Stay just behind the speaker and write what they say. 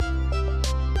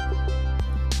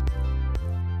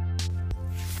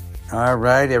All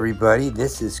right, everybody.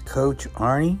 This is Coach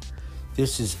Arnie.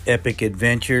 This is Epic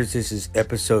Adventures. This is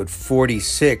episode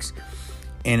 46.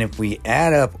 And if we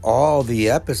add up all the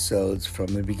episodes from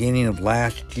the beginning of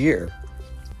last year,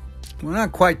 well,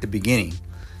 not quite the beginning,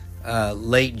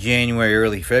 late January,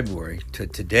 early February to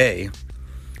today,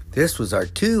 this was our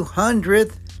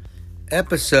 200th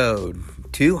episode.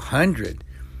 200.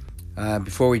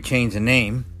 Before we changed the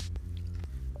name,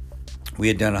 we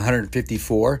had done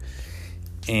 154.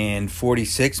 And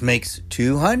 46 makes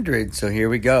 200. So here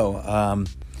we go.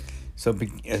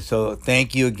 So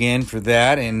thank you again for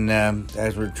that. And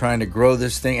as we're trying to grow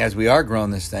this thing, as we are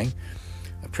growing this thing,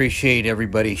 appreciate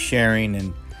everybody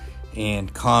sharing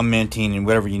and commenting and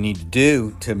whatever you need to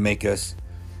do to make us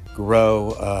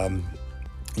grow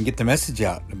and get the message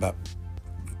out about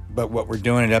what we're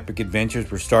doing at Epic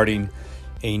Adventures. We're starting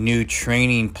a new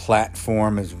training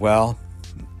platform as well,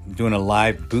 doing a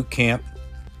live boot camp.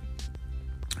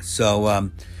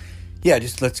 So,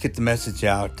 just let's get the message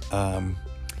out.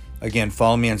 Again,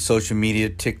 follow me on social media,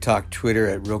 TikTok, Twitter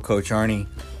at Real Coach Arnie,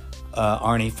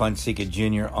 Arnie Fonseca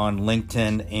Jr. on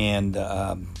LinkedIn and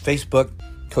Facebook,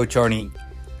 Coach Arnie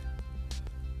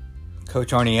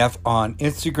F on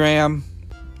Instagram,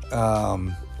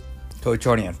 Coach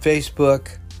Arnie on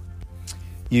Facebook.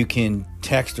 You can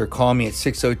text or call me at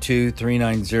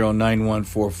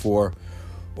 602-390-9144,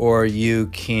 or you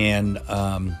can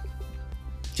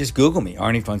just Google me,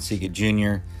 Arnie Fonseca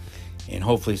Jr., and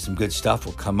hopefully some good stuff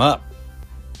will come up.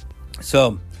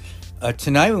 So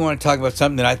tonight we want to talk about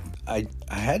something that I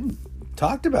hadn't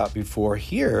talked about before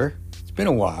here. It's been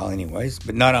a while anyways,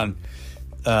 but not on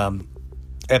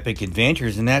Epic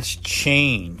Adventures, and that's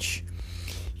change.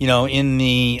 You know, in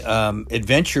the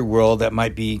adventure world, that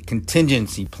might be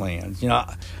contingency plans. You know,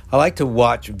 I like to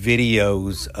watch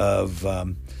videos of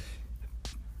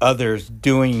others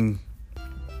doing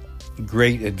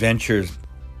great adventures.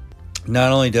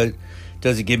 Not only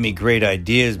does it give me great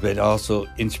ideas, but also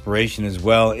inspiration as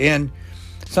well, and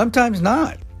sometimes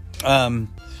not.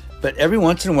 But every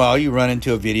once in a while, you run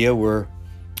into a video where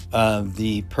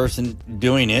the person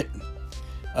doing it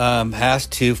has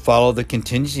to follow the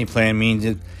contingency plan. Means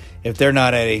if they're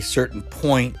not at a certain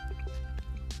point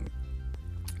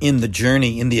in the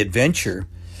journey, in the adventure,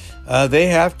 they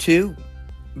have to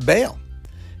bail.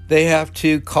 They have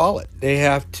to call it. They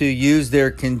have to use their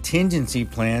contingency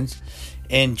plans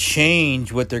and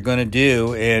change what they're going to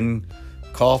do and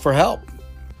call for help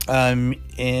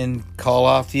and call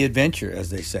off the adventure, as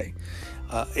they say.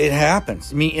 It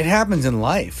happens. I mean, it happens in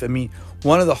life. I mean,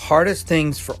 one of the hardest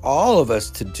things for all of us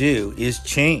to do is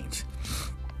change.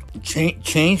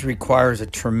 Change requires a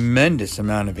tremendous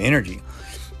amount of energy.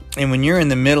 And when you're in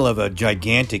the middle of a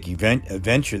gigantic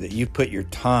adventure that you put your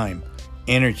time,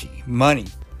 energy, money,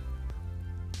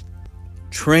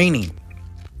 training,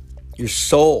 your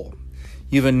soul,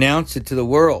 you've announced it to the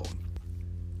world,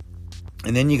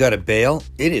 and then you got to bail.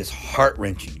 It is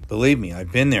heart-wrenching. Believe me, I've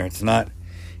been there. It's not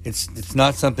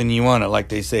something you want to, like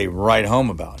they say, write home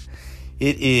about.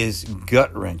 It is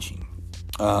gut-wrenching.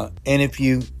 And if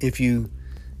you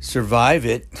survive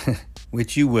it,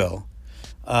 which you will,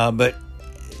 but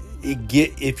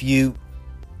if you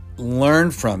learn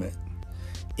from it,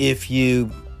 if you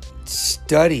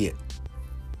study it,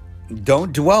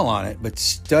 don't dwell on it, but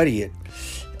study it,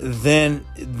 then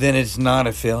it's not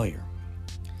a failure.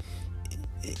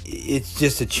 It's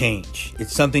just a change.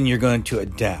 It's something you're going to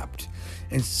adapt.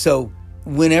 And so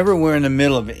whenever we're in the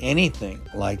middle of anything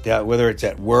like that, whether it's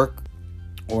at work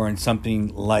or in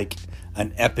something like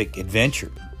an epic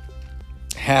adventure,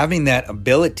 having that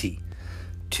ability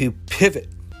to pivot,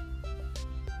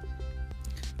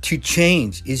 to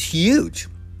change is huge.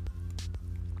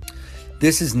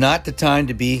 This is not the time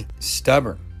to be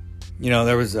stubborn. You know,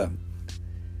 there was a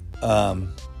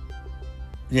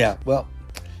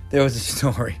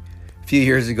story a few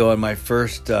years ago in my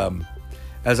first,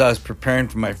 as I was preparing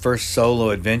for my first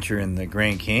solo adventure in the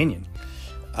Grand Canyon.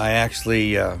 I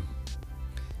actually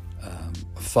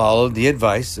followed the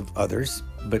advice of others,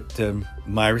 but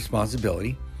my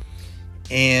responsibility.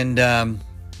 And the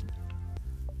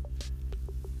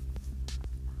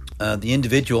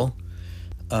individual,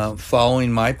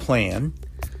 following my plan,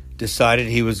 decided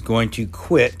he was going to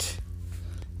quit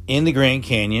in the Grand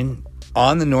Canyon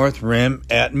on the North Rim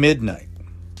at midnight.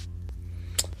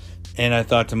 And I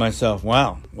thought to myself,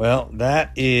 wow, well,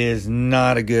 that is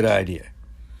not a good idea.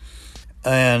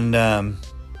 And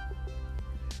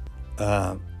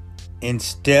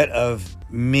instead of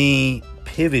me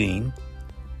pivoting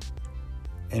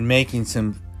and making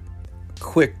some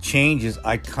quick changes,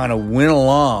 I kind of went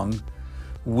along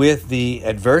with the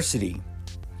adversity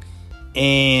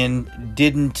and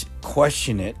didn't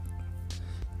question it,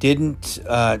 didn't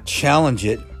challenge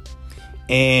it,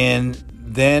 and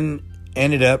then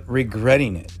ended up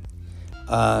regretting it.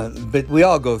 But we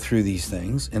all go through these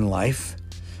things in life.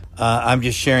 I'm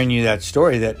just sharing you that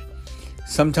story that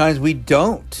sometimes we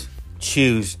don't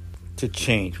choose to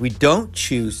change. We don't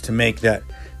choose to make that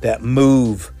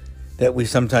move that we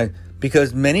sometimes,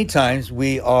 because many times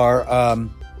we are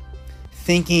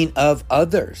thinking of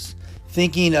others,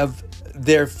 thinking of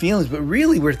their feelings, but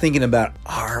really we're thinking about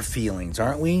our feelings,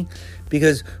 aren't we?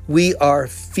 Because we are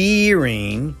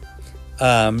fearing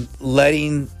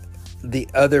letting the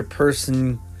other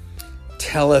person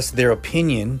tell us their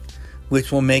opinion,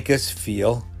 which will make us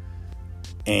feel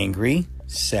angry,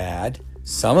 sad,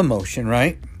 some emotion,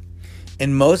 right?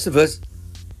 And most of us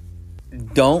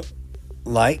don't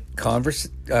like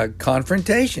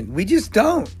confrontation. We just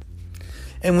don't.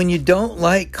 And when you don't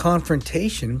like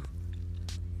confrontation,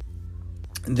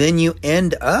 then you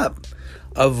end up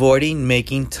avoiding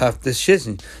making tough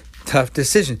decisions.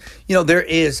 You know,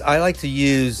 I like to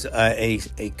use a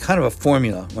kind of a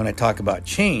formula when I talk about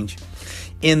change,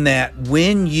 in that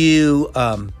when you,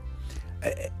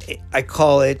 I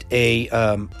call it a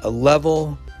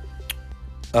level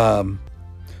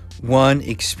 1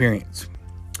 experience.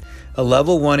 A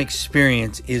level 1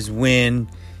 experience is when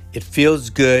it feels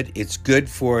good, it's good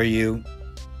for you,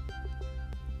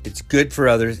 it's good for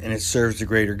others, and it serves the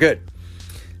greater good.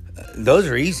 Those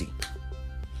are easy.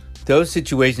 Those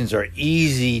situations are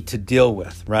easy to deal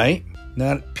with, right?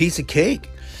 Not a piece of cake.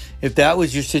 If that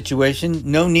was your situation,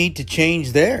 no need to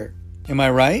change there. Am I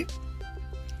right?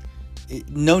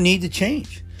 No need to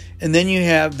change. And then you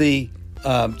have the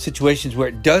situations where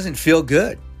it doesn't feel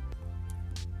good.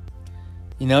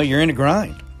 You know, you're in a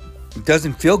grind. It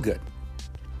doesn't feel good.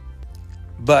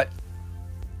 But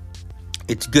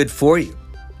it's good for you.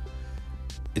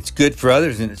 It's good for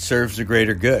others, and it serves the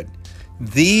greater good.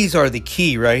 These are the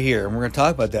key right here. And we're going to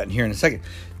talk about that here in a second.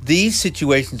 These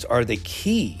situations are the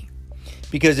key.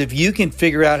 Because if you can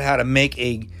figure out how to make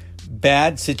a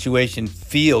bad situation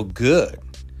feel good,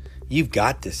 you've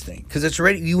got this thing. Because it's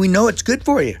already, we know it's good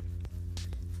for you.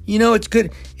 You know it's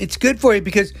good. It's good for you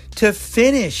because to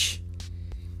finish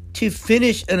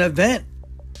an event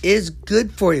is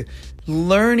good for you.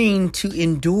 Learning to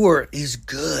endure is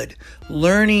good.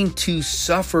 Learning to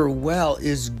suffer well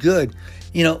is good.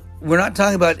 You know, we're not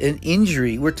talking about an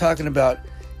injury. We're talking about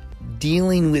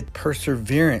dealing with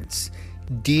perseverance,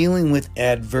 dealing with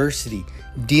adversity,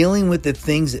 dealing with the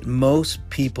things that most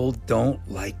people don't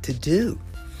like to do.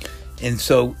 And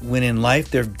so when in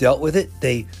life they've dealt with it,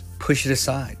 they push it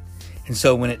aside. And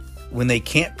so when they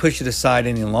can't push it aside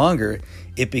any longer,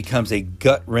 it becomes a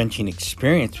gut-wrenching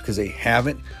experience because they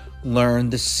haven't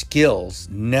learned the skills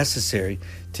necessary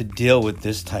to deal with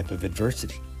this type of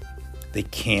adversity. They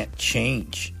can't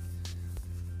change.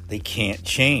 They can't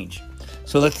change.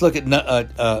 So let's look at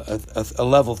a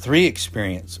level 3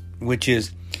 experience, which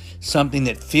is something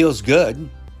that feels good,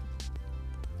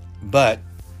 but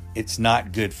it's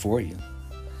not good for you.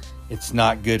 It's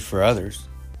not good for others,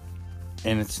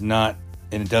 and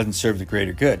it doesn't serve the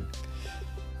greater good.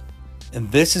 And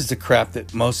this is the crap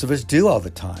that most of us do all the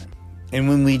time. And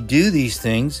when we do these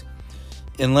things,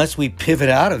 unless we pivot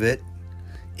out of it,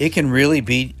 it can really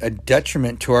be a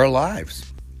detriment to our lives.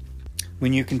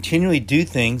 When you continually do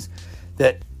things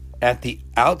that at the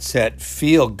outset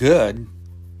feel good,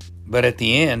 but at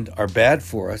the end are bad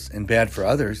for us and bad for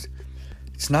others,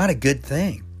 it's not a good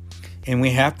thing. And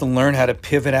we have to learn how to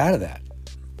pivot out of that.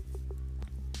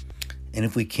 And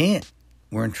if we can't,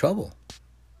 we're in trouble,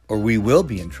 or we will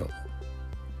be in trouble.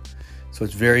 So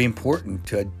it's very important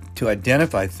to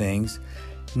identify things.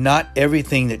 Not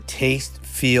everything that tastes,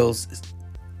 feels,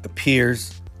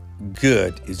 appears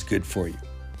good is good for you.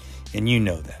 And you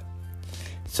know that.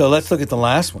 So let's look at the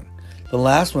last one. The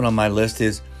last one on my list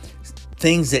is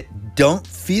things that don't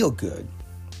feel good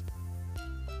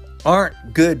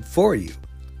aren't good for you,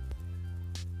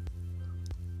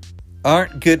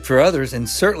 aren't good for others, and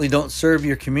certainly don't serve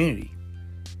your community.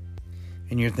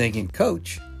 And you're thinking,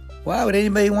 Coach, why would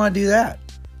anybody want to do that?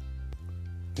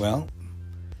 Well,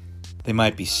 they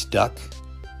might be stuck.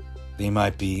 They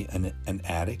might be an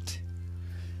addict.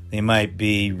 They might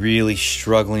be really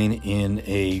struggling in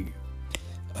a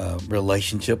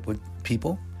relationship with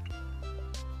people.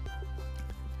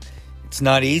 It's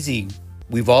not easy.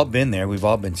 We've all been there. We've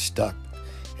all been stuck.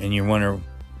 And you wonder,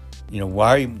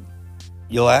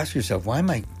 you'll ask yourself, why am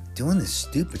I doing this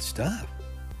stupid stuff?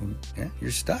 Yeah,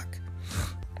 you're stuck.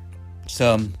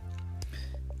 So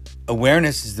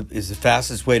awareness is the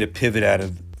fastest way to pivot out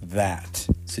of that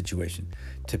situation,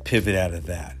 to pivot out of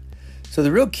that. So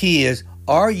the real key is,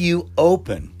 are you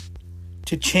open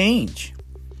to change?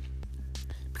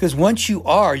 Because once you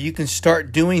are, you can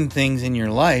start doing things in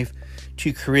your life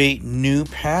to create new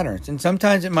patterns. And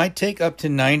sometimes it might take up to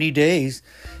 90 days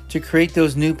to create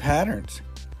those new patterns.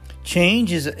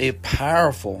 Change is a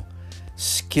powerful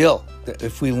skill that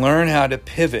if we learn how to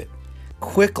pivot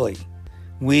quickly,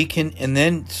 we can, and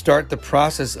then start the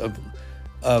process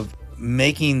of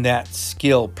making that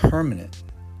skill permanent.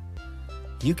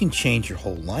 You can change your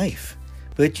whole life,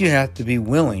 but you have to be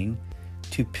willing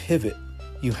to pivot.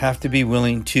 You have to be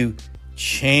willing to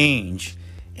change.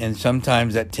 And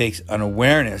sometimes that takes an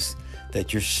awareness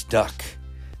that you're stuck,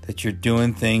 that you're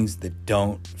doing things that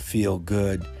don't feel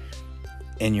good,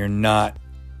 and you're not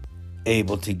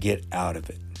able to get out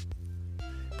of it.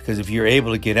 Because if you're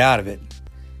able to get out of it,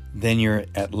 then you're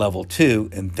at level 2,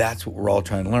 and that's what we're all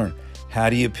trying to learn. How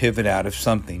do you pivot out of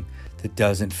something that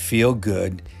doesn't feel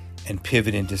good and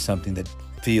pivot into something that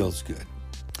feels good?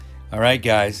 All right,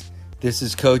 guys, this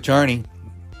is Coach Arnie.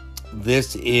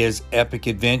 This is Epic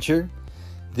Adventure.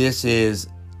 This is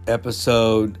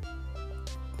episode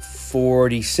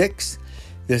 46.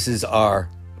 This is our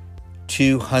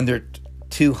 200th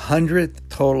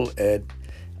Total Ed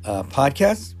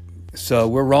podcast. So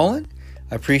we're rolling.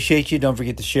 I appreciate you. Don't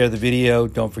forget to share the video.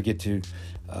 Don't forget to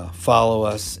follow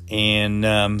us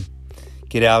and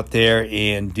get out there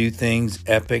and do things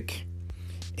epic.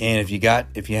 And if you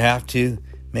have to,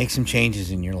 make some changes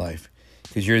in your life,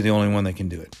 because you're the only one that can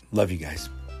do it. Love you guys.